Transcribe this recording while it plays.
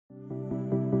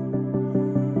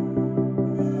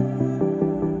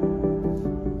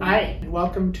Hi, and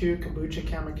welcome to Kombucha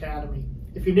Chem Academy.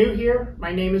 If you're new here,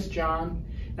 my name is John,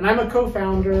 and I'm a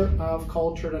co-founder of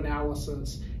Cultured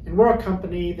Analysis. And we're a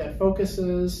company that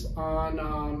focuses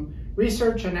on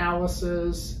research,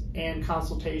 analysis, and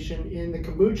consultation in the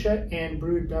kombucha and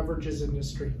brewed beverages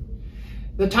industry.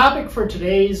 The topic for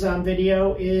today's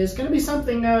video is going to be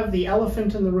something of the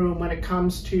elephant in the room when it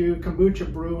comes to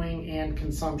kombucha brewing and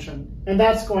consumption. And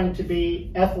that's going to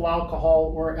be ethyl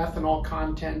alcohol or ethanol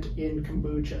content in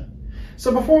kombucha.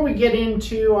 So before we get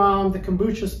into the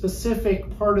kombucha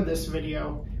specific part of this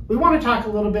video, we want to talk a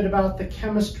little bit about the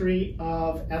chemistry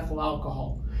of ethyl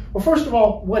alcohol. Well, first of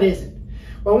all, what is it?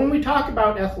 Well, when we talk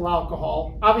about ethyl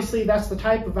alcohol, obviously that's the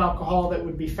type of alcohol that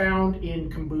would be found in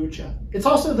kombucha. It's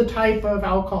also the type of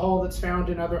alcohol that's found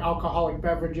in other alcoholic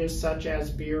beverages such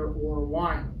as beer or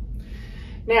wine.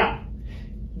 Now,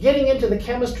 getting into the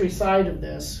chemistry side of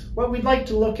this, what we'd like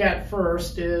to look at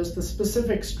first is the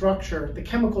specific structure, the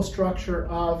chemical structure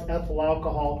of ethyl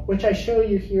alcohol, which I show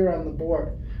you here on the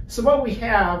board. So what we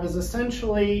have is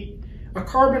essentially a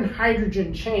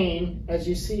carbon-hydrogen chain, as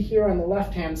you see here on the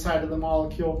left-hand side of the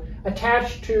molecule,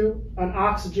 attached to an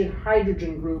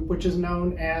oxygen-hydrogen group, which is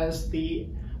known as the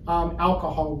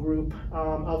alcohol group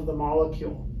of the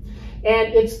molecule.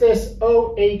 And it's this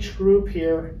OH group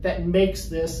here that makes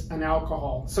this an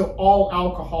alcohol. So all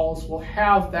alcohols will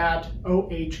have that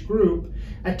OH group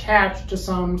attached to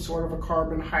some sort of a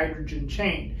carbon-hydrogen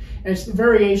chain. And it's the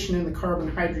variation in the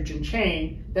carbon-hydrogen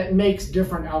chain that makes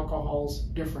different alcohols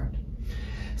different.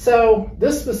 So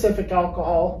this specific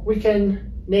alcohol, we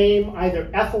can name either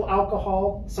ethyl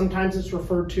alcohol, sometimes it's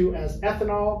referred to as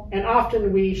ethanol, and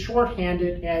often we shorthand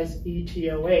it as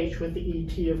ETOH, with the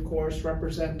ET, of course,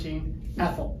 representing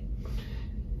ethyl.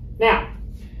 Now,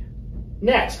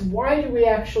 next, why do we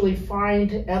actually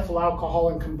find ethyl alcohol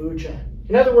in kombucha?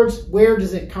 In other words, where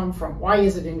does it come from? Why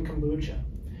is it in kombucha?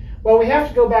 Well, we have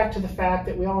to go back to the fact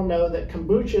that we all know that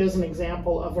kombucha is an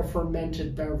example of a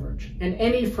fermented beverage. And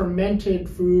any fermented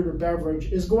food or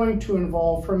beverage is going to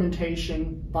involve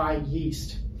fermentation by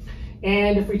yeast.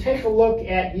 And if we take a look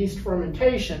at yeast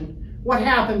fermentation, what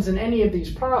happens in any of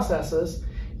these processes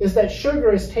is that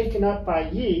sugar is taken up by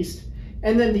yeast,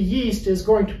 and then the yeast is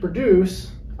going to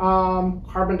produce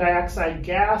carbon dioxide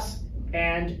gas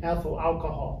and ethyl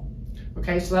alcohol.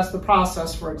 Okay, so that's the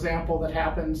process, for example, that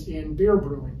happens in beer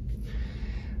brewing.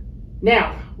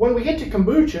 Now, when we get to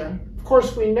kombucha, of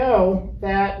course, we know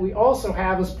that we also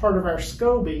have as part of our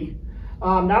SCOBY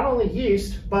not only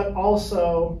yeast, but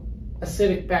also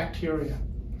acidic bacteria.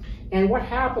 And what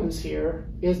happens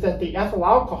here is that the ethyl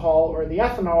alcohol or the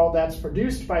ethanol that's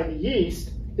produced by the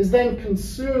yeast is then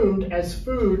consumed as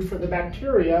food for the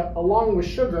bacteria along with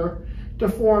sugar to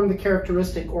form the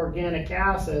characteristic organic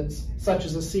acids such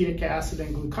as acetic acid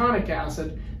and gluconic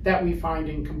acid that we find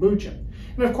in kombucha.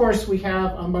 And of course, we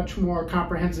have a much more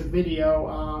comprehensive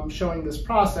video showing this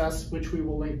process, which we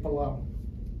will link below.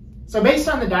 So based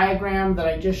on the diagram that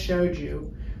I just showed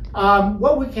you,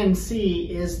 what we can see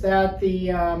is that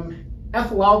the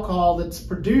ethyl alcohol that's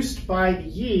produced by the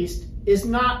yeast is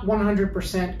not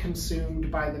 100%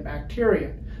 consumed by the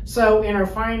bacteria. So in our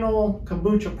final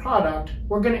kombucha product,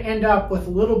 we're going to end up with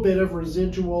a little bit of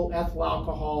residual ethyl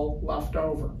alcohol left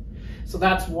over. So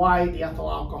that's why the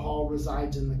ethyl alcohol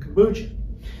resides in the kombucha.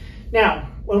 Now,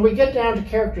 when we get down to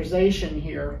characterization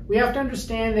here, we have to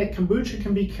understand that kombucha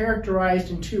can be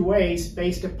characterized in two ways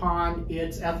based upon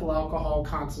its ethyl alcohol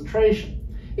concentration.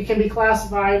 It can be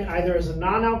classified either as a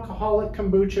non-alcoholic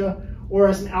kombucha or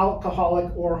as an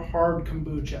alcoholic or hard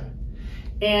kombucha.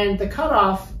 And the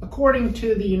cutoff, according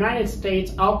to the United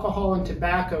States Alcohol and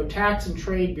Tobacco Tax and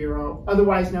Trade Bureau,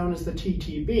 otherwise known as the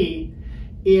TTB,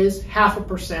 is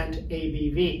 0.5%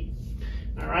 ABV.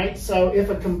 All right, so if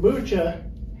a kombucha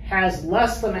has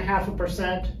less than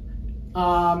 0.5%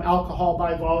 alcohol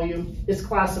by volume, it's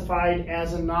classified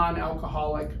as a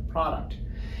non-alcoholic product.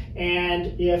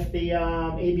 And if the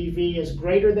ABV is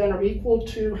greater than or equal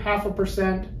to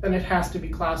 0.5%, then it has to be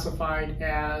classified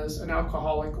as an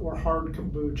alcoholic or hard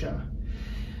kombucha.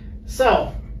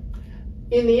 So,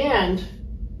 in the end,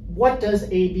 what does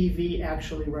ABV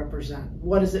actually represent?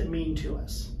 What does it mean to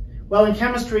us? Well, in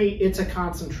chemistry, it's a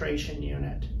concentration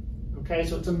unit. Okay,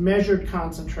 so it's a measured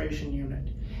concentration unit.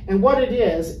 And what it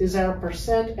is our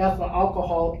percent ethyl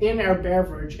alcohol in our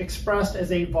beverage expressed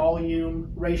as a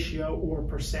volume ratio or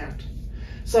percent.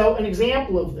 So an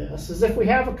example of this is if we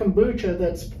have a kombucha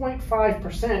that's 0.5%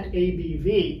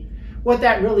 ABV, what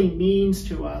that really means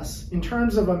to us in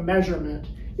terms of a measurement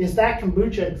is that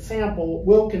kombucha sample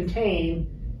will contain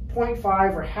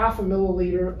 0.5 or 0.5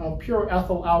 milliliter of pure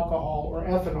ethyl alcohol or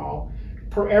ethanol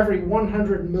per every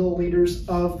 100 milliliters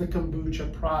of the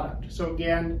kombucha product. So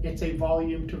again, it's a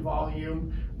volume to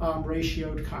volume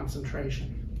ratioed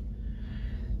concentration.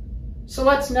 So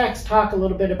let's next talk a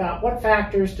little bit about what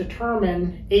factors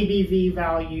determine ABV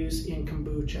values in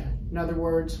kombucha. In other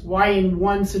words, why in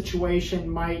one situation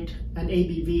might an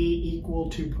ABV equal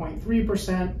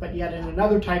 2.3%, but yet in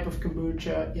another type of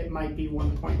kombucha, it might be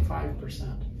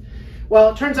 1.5%. Well,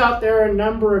 it turns out there are a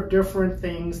number of different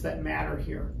things that matter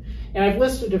here, and I've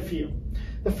listed a few.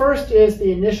 The first is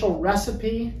the initial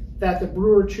recipe that the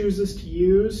brewer chooses to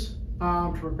use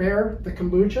to prepare the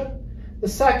kombucha. The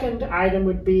second item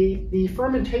would be the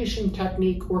fermentation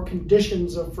technique or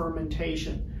conditions of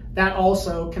fermentation. That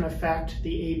also can affect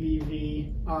the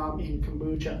ABV in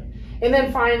kombucha. And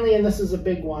then finally, and this is a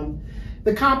big one,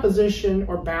 the composition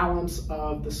or balance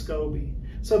of the SCOBY.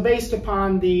 So based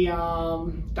upon the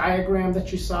diagram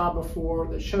that you saw before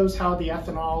that shows how the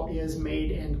ethanol is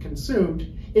made and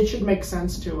consumed, it should make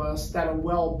sense to us that a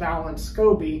well-balanced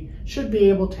SCOBY should be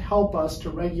able to help us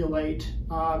to regulate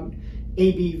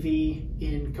ABV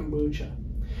in kombucha.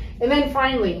 And then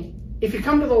finally, if you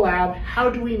come to the lab, how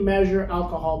do we measure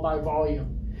alcohol by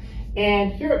volume?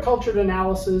 And here at Cultured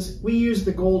Analysis, we use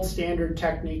the gold standard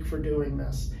technique for doing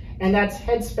this. And that's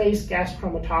headspace gas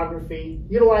chromatography,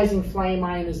 utilizing flame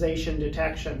ionization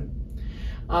detection.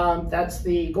 That's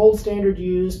the gold standard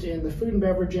used in the food and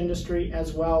beverage industry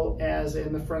as well as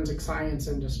in the forensic science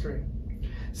industry.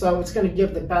 So it's going to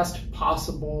give the best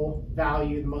possible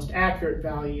value, the most accurate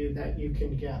value that you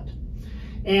can get.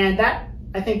 And that,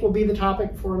 I think, will be the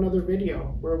topic for another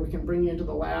video where we can bring you into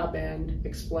the lab and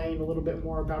explain a little bit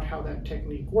more about how that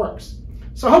technique works.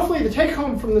 So hopefully the take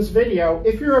home from this video,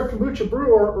 if you're a kombucha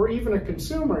brewer or even a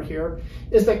consumer here,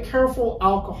 is that careful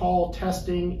alcohol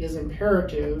testing is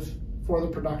imperative for the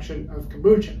production of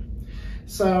kombucha.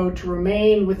 So to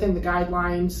remain within the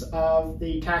guidelines of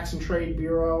the Tax and Trade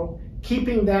Bureau,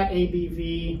 keeping that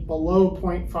ABV below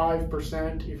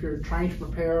 0.5% if you're trying to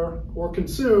prepare or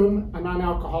consume a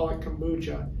non-alcoholic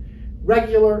kombucha.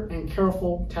 Regular and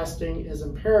careful testing is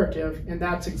imperative, and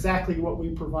that's exactly what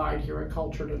we provide here at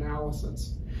Cultured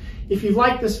Analysis. If you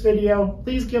like this video,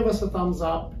 please give us a thumbs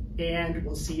up, and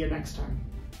we'll see you next time.